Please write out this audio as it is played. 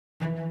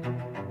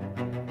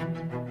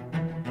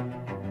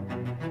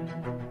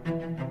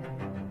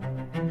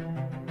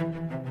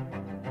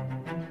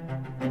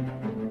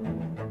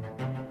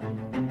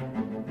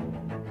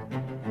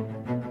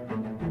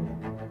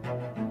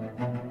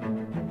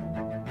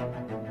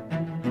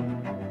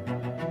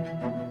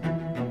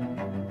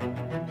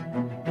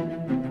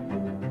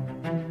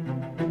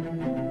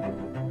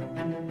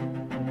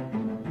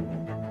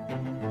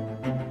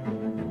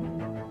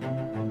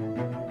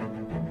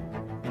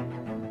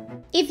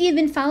If you've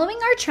been following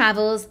our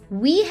travels,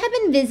 we have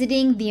been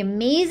visiting the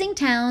amazing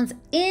towns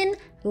in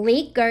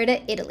Lake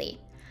Garda, Italy.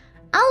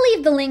 I'll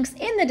leave the links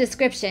in the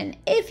description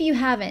if you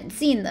haven't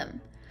seen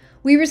them.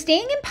 We were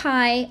staying in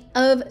Pi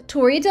of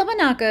Torri del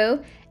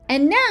Benaco,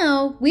 and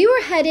now we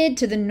were headed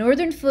to the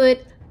northern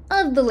foot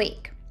of the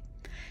lake.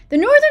 The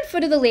northern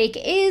foot of the lake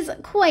is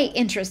quite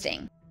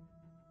interesting.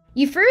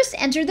 You first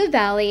enter the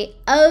valley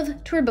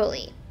of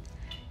Torbole.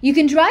 You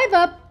can drive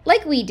up,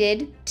 like we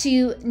did,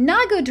 to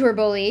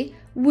Nago-Torbole,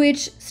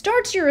 which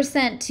starts your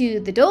ascent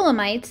to the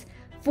Dolomites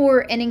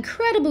for an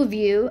incredible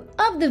view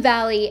of the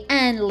valley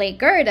and Lake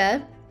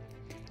Garda.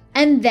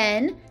 And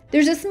then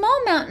there's a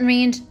small mountain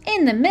range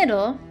in the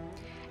middle.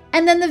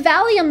 And then the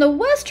valley on the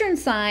western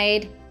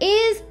side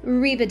is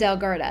Riva del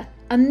Garda,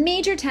 a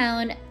major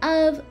town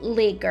of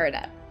Lake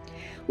Garda.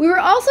 We were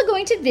also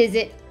going to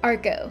visit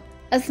Arco,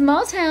 a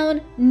small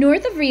town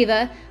north of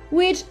Riva,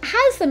 which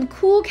has some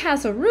cool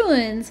castle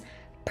ruins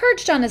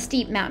perched on a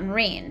steep mountain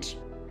range.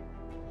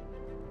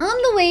 On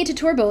the way to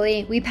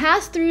Torbole, we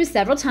pass through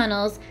several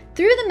tunnels,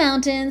 through the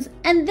mountains,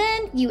 and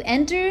then you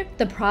enter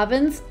the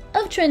province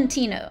of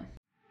Trentino.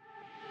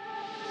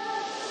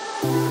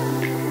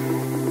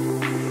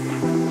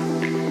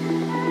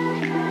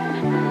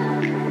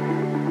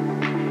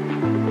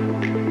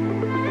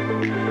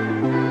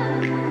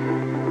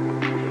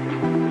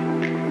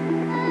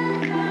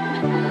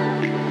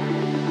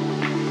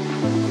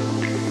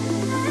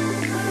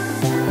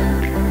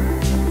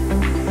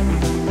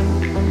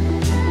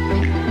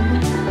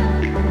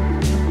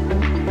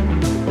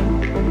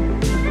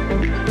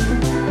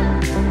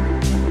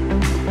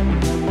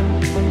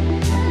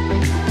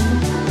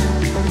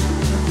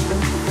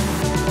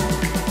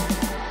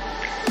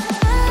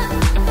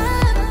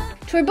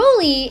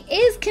 Torbole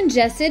is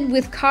congested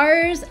with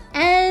cars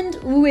and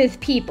with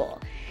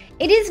people.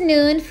 It is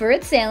known for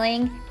its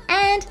sailing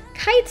and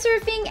kite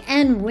surfing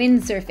and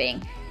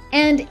windsurfing,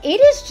 and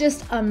it is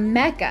just a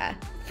mecca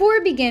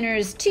for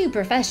beginners to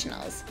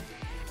professionals.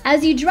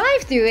 As you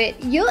drive through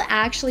it, you'll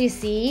actually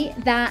see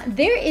that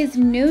there is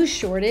no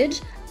shortage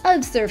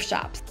of surf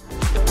shops.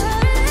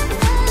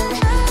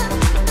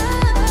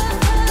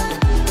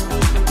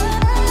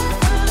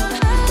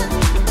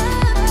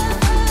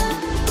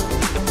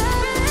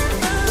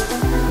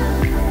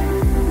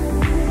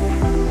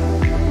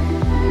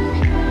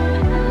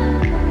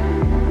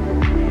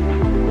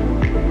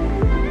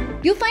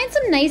 You'll find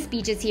some nice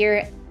beaches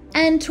here,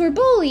 and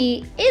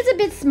Torbole is a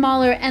bit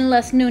smaller and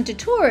less known to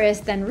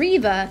tourists than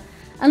Riva,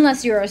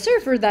 unless you're a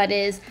surfer, that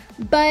is,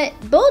 but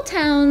both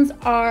towns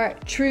are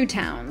true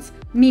towns,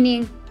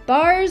 meaning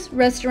bars,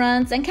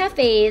 restaurants, and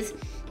cafes,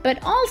 but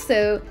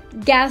also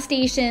gas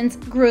stations,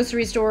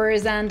 grocery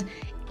stores, and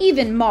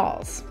even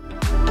malls.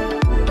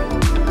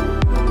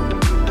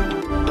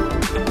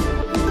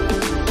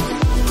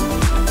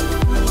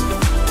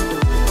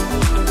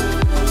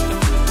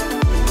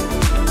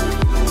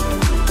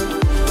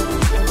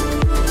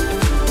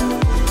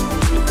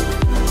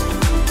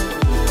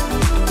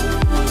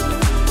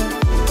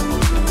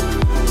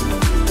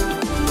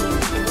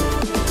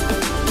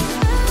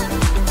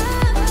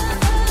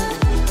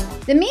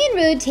 The main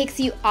road takes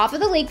you off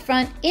of the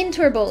lakefront in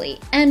Torbole,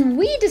 and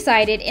we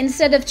decided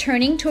instead of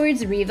turning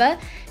towards Riva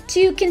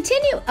to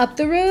continue up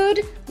the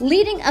road,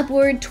 leading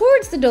upward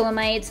towards the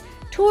Dolomites,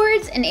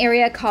 towards an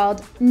area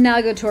called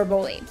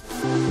Nago-Torbole.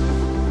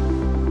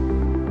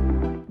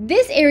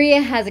 This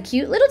area has a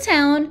cute little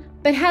town,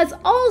 but has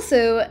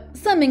also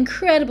some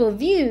incredible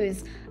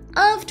views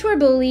of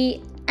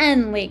Torbole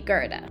and Lake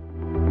Garda.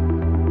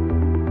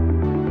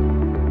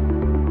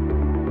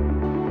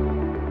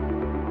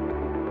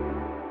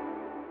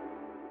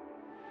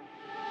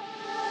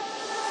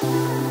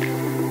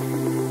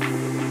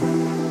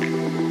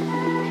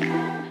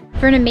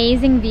 For an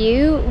amazing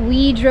view,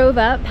 we drove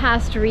up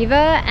past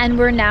Riva and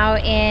we're now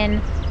in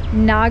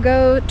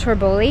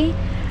Nago-Torbole,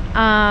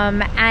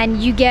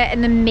 and you get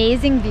an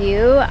amazing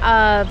view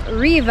of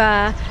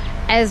Riva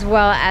as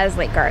well as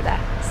Lake Garda.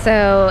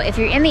 So if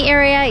you're in the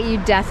area, you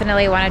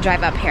definitely want to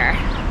drive up here.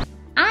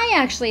 I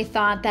actually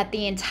thought that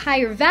the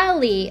entire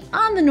valley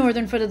on the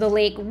northern foot of the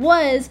lake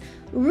was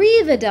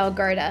Riva del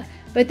Garda,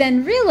 but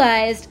then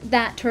realized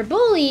that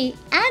Torbole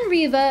and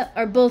Riva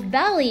are both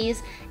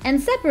valleys and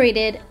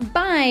separated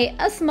by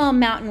a small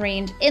mountain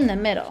range in the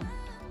middle.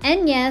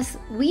 And yes,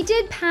 we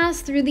did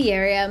pass through the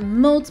area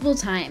multiple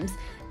times,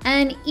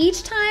 and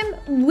each time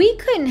we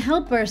couldn't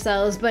help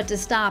ourselves but to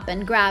stop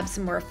and grab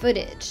some more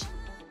footage.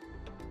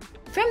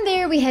 From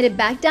there, we headed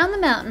back down the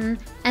mountain,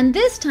 and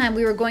this time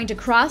we were going to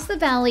cross the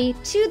valley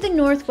to the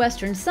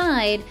northwestern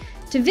side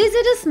to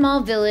visit a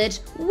small village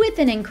with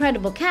an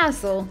incredible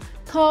castle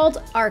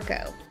called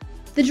Arco.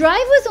 The drive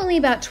was only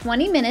about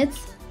 20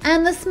 minutes,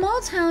 and the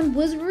small town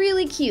was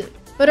really cute,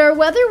 but our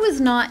weather was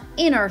not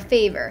in our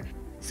favor,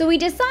 so we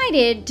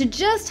decided to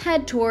just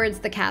head towards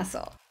the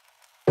castle.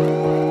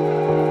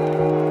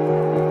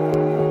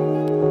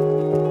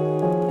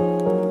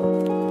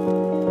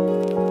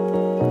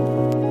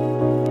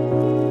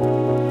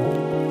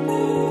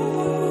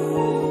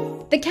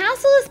 The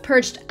castle is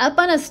perched up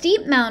on a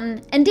steep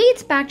mountain and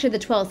dates back to the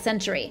 12th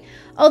century,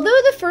 although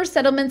the first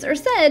settlements are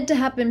said to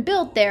have been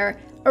built there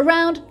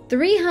around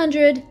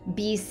 300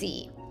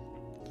 BC.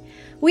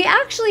 We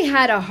actually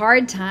had a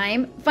hard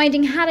time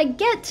finding how to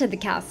get to the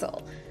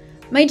castle.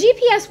 My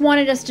GPS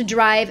wanted us to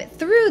drive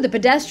through the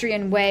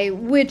pedestrian way,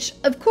 which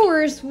of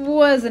course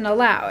wasn't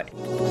allowed.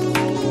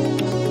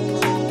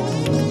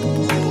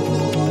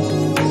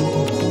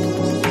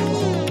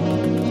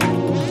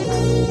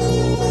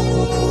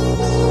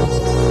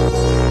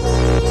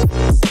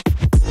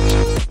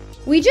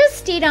 We just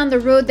stayed on the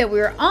road that we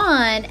were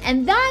on,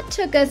 and that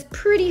took us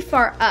pretty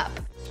far up,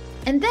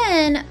 and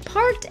then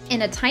parked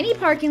in a tiny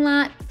parking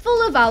lot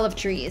full of olive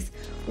trees,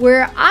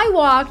 where I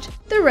walked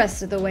the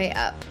rest of the way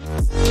up.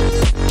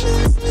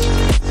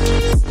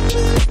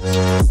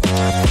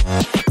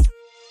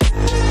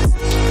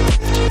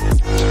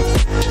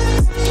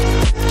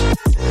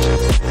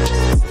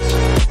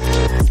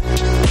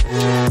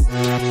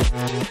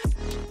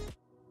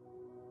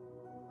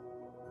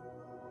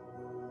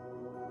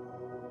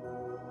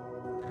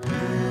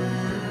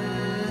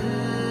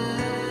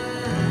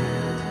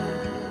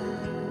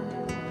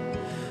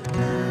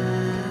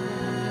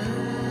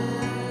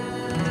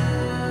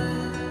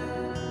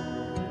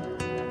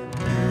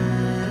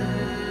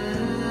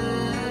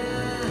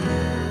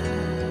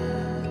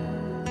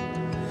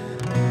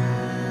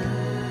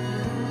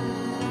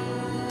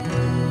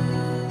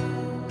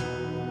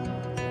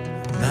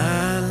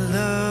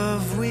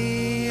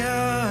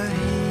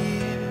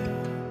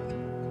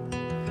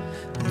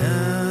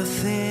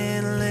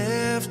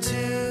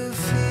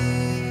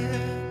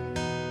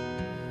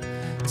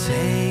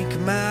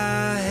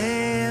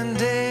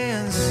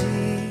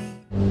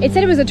 It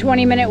said it was a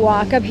 20-minute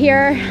walk up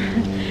here.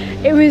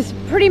 It was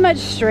pretty much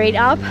straight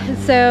up,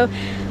 so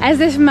as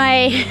if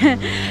my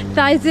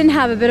thighs didn't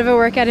have a bit of a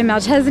workout in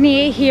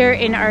Malcesine here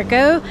in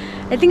Arco.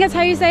 I think that's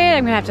how you say it.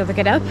 I'm gonna have to look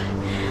it up.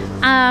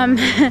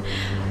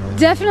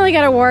 Definitely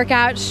got a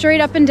workout straight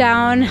up and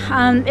down.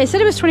 It said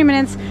it was 20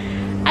 minutes.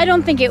 I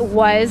don't think it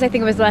was. I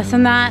think it was less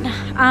than that.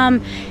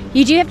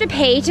 You do have to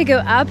pay to go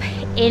up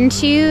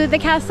into the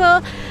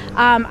castle.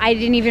 I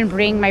didn't even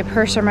bring my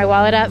purse or my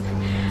wallet up.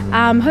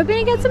 Hoping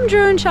to get some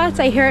drone shots.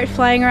 I hear it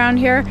flying around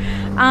here.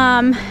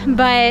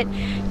 But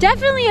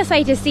definitely a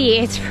sight to see.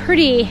 It's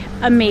pretty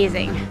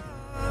amazing.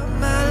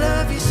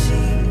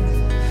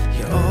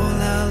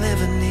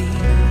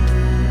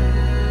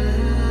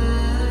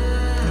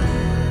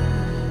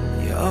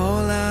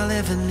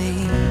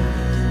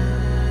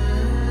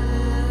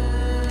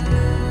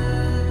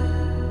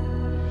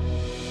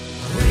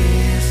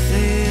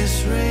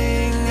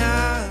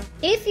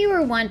 If you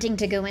were wanting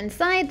to go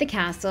inside the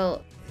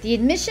castle, the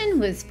admission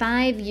was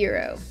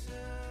 €5.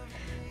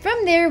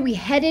 From there, we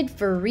headed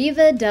for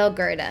Riva del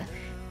Garda,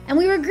 and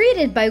we were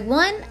greeted by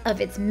one of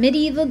its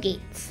medieval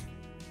gates.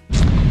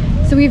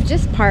 So we've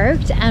just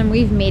parked and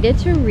we've made it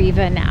to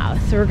Riva now,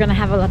 so we're gonna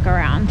have a look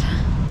around.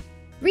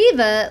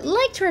 Riva,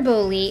 like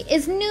Torbole,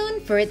 is known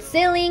for its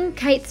sailing,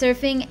 kite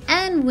surfing,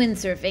 and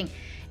windsurfing.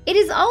 It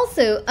is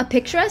also a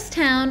picturesque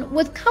town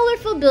with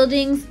colorful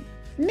buildings,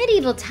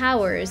 medieval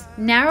towers,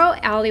 narrow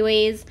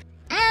alleyways,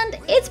 and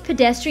its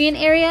pedestrian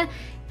area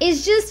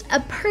is just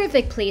a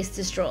perfect place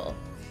to stroll.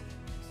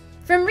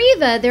 From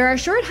Riva, there are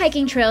short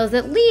hiking trails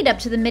that lead up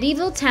to the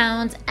medieval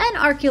towns and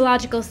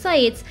archaeological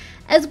sites,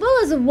 as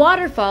well as a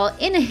waterfall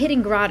in a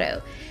hidden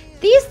grotto.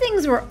 These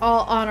things were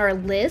all on our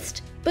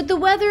list, but the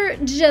weather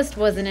just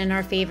wasn't in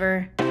our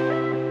favor.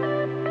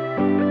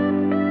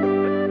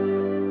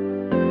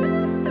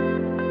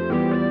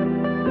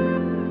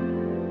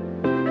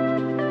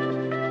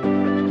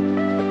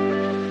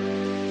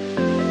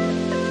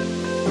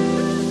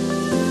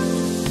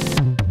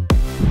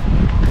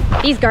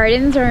 These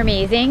gardens are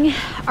amazing.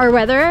 Our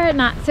weather,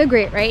 not so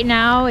great right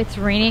now. It's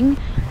raining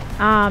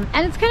and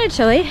it's kind of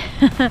chilly.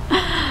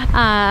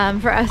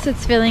 For us,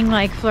 it's feeling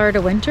like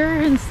Florida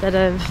winter instead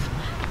of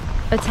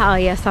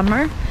Italia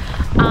summer.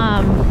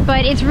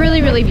 But it's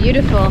really, really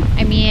beautiful.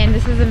 I mean,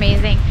 this is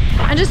amazing.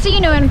 And just so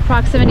you know in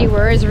proximity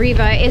where is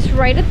Riva, it's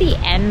right at the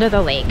end of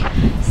the lake.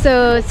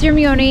 So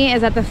Sirmione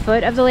is at the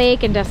foot of the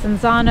lake and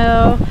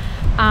Desenzano.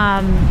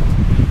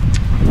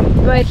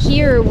 But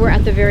here we're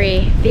at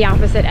the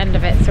opposite end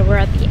of it. So we're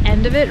at the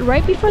end of it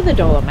right before the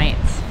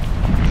Dolomites.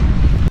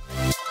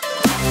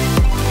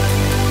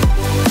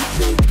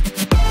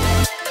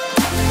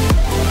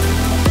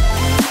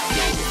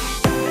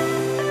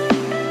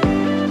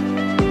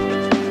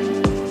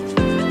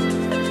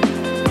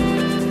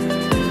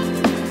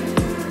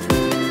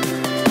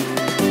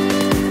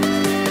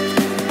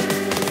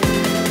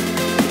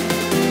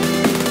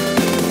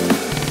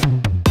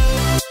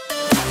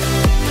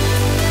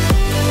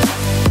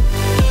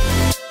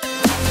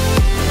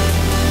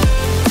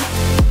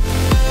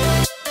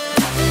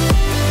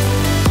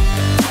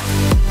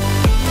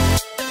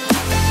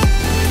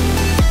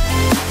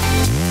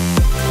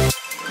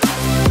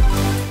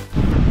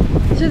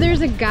 So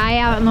there's a guy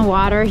out in the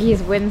water, he's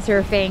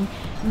windsurfing.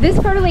 This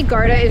part of Lake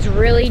Garda is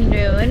really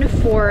known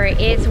for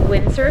its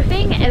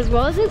windsurfing as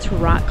well as its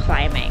rock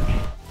climbing.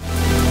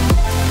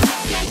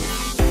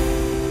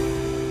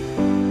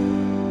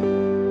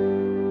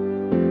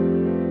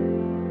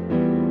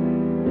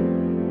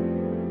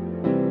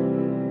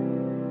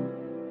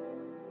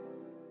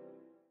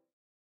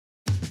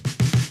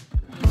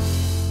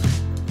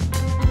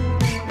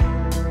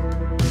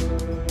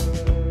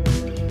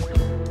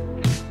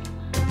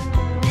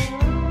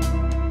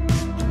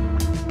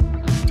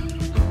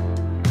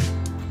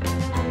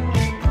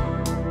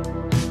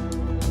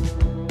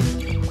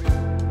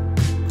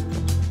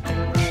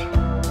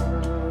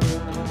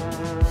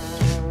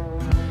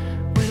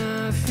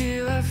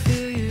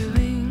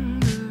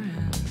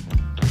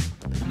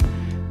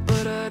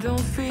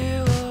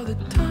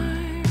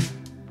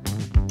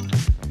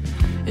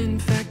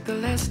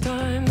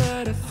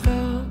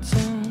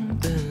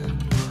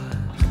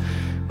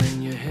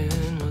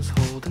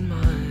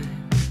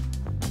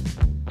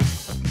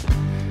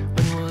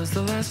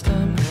 last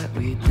time that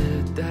we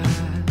did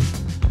that,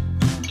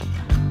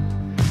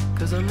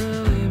 'cause I'm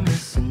really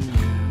missing you.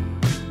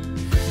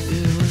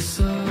 It was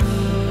so long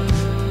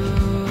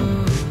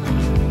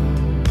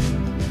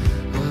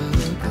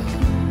ago.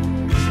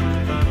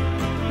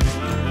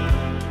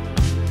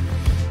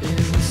 It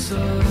was so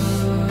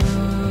long ago.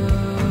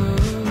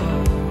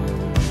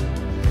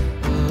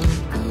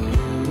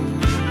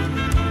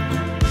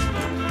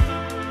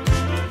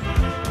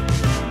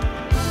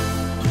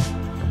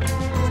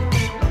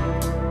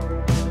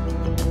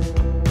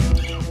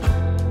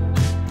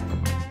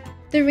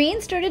 The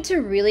rain started to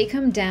really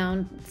come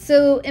down,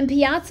 so in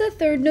Piazza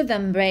 3rd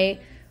Novembre,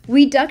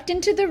 we ducked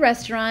into the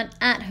restaurant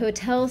at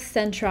Hotel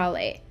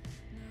Centrale.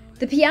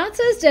 The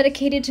piazza is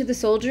dedicated to the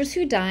soldiers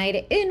who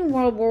died in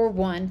World War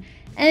I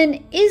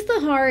and is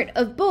the heart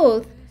of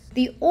both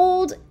the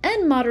old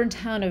and modern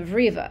town of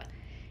Riva.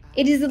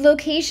 It is the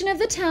location of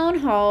the town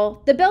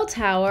hall, the bell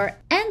tower,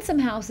 and some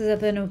houses of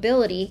the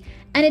nobility,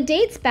 and it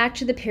dates back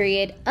to the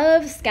period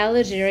of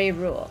Scaligeri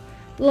rule,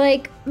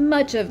 like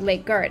much of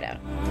Lake Garda.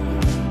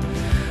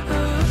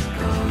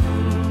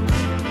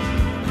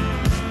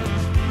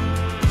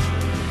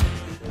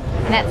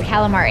 That's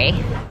calamari.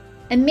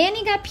 And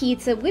Manny got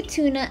pizza with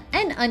tuna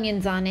and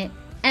onions on it,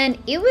 and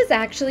it was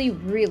actually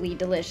really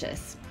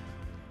delicious.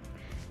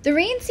 The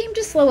rain seemed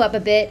to slow up a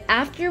bit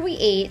after we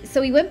ate, so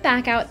we went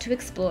back out to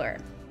explore.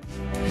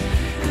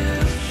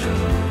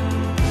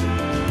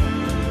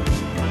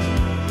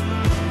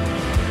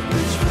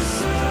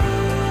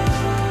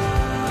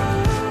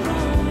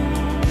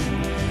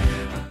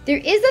 There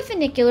is a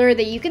funicular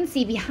that you can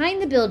see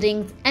behind the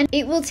buildings, and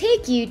it will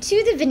take you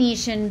to the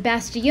Venetian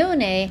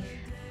Bastione,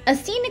 a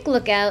scenic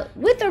lookout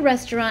with a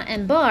restaurant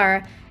and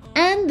bar,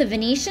 and the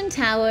Venetian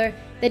tower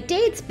that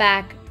dates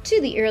back to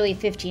the early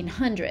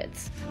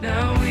 1500s.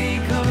 Now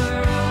we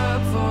cover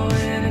up for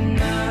in and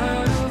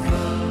out of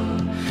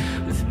love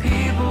with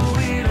people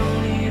we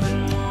don't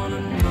even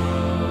wanna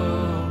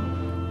know.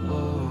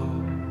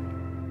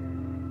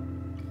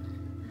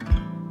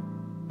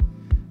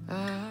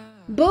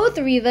 Both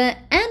Riva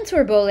and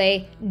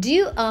Torbole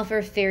do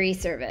offer ferry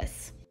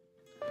service.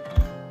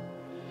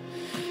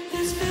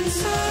 It's been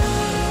so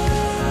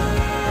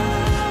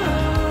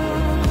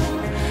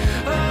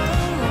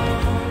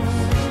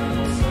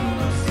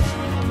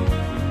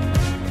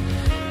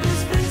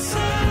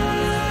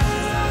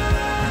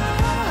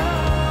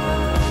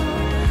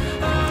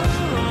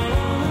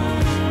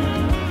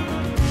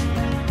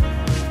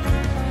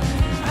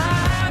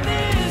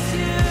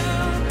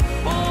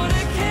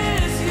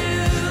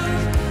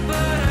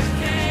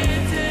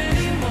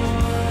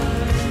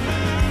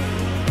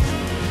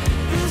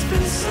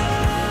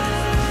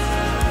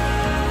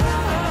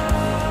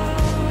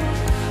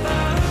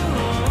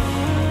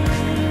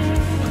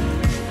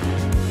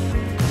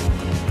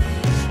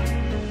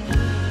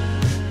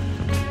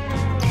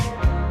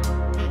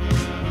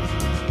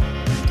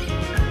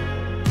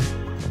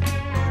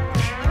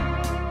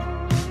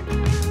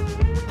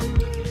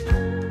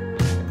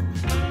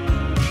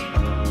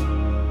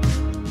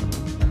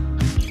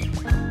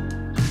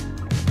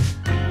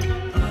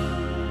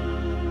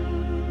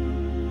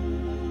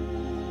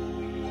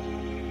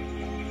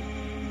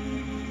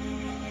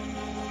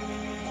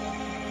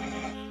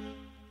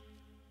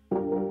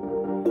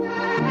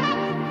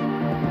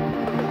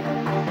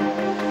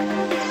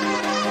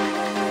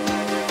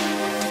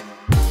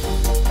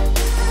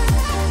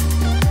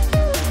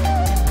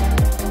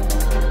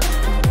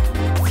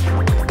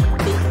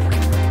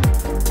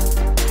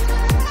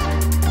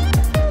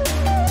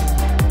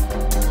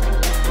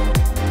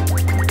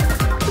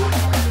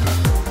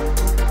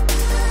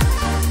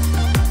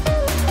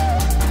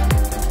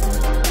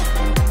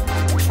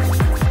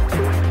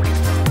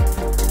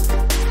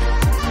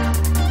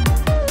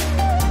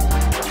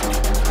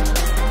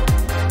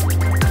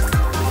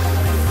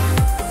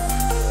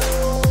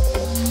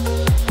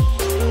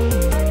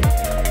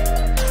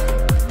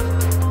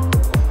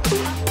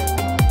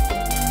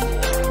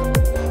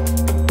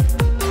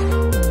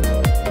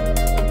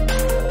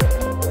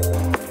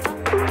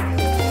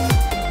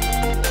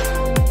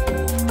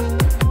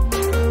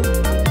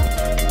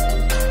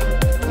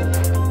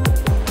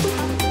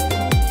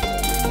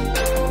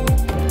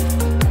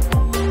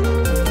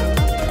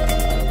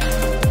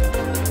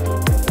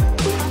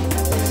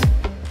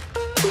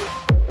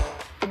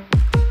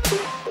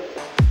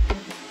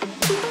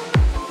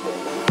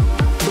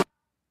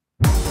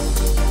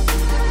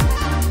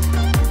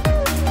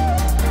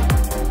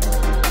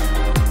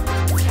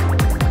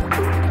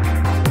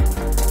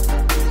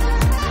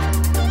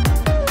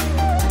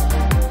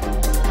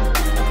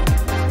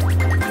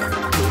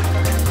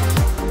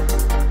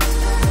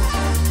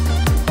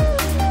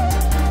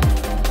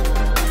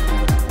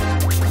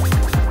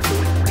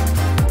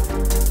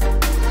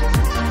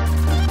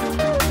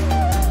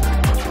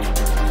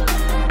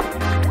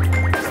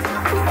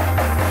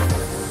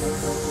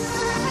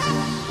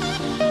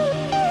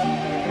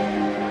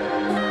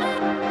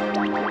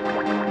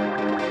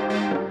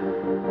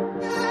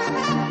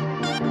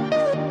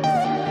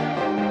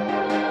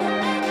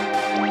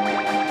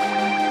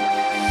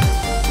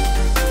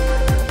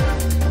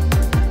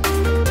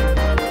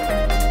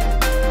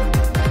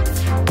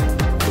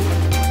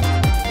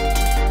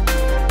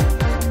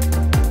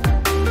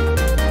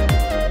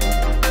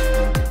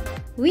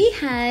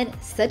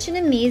such an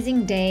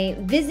amazing day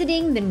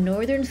visiting the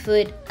northern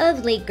foot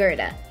of Lake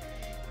Garda.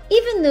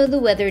 Even though the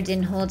weather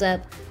didn't hold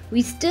up,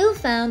 we still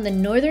found the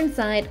northern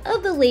side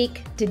of the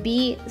lake to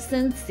be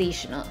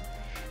sensational.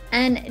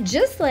 And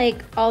just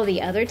like all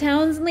the other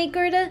towns in Lake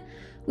Garda,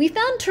 we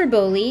found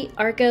Torbole,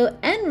 Arco,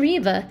 and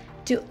Riva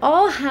to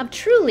all have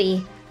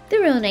truly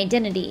their own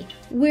identity,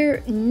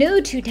 where no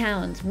two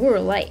towns were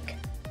alike.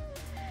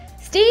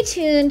 Stay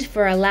tuned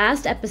for our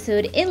last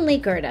episode in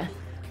Lake Garda,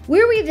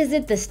 where we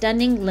visit the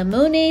stunning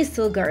Limone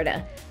sul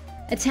Garda,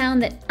 a town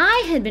that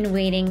I had been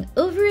waiting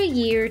over a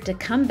year to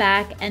come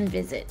back and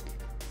visit.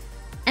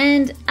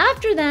 And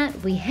after that,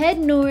 we head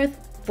north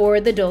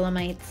for the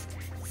Dolomites,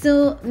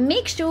 so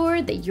make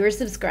sure that you're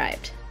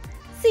subscribed.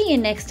 See you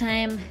next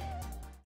time.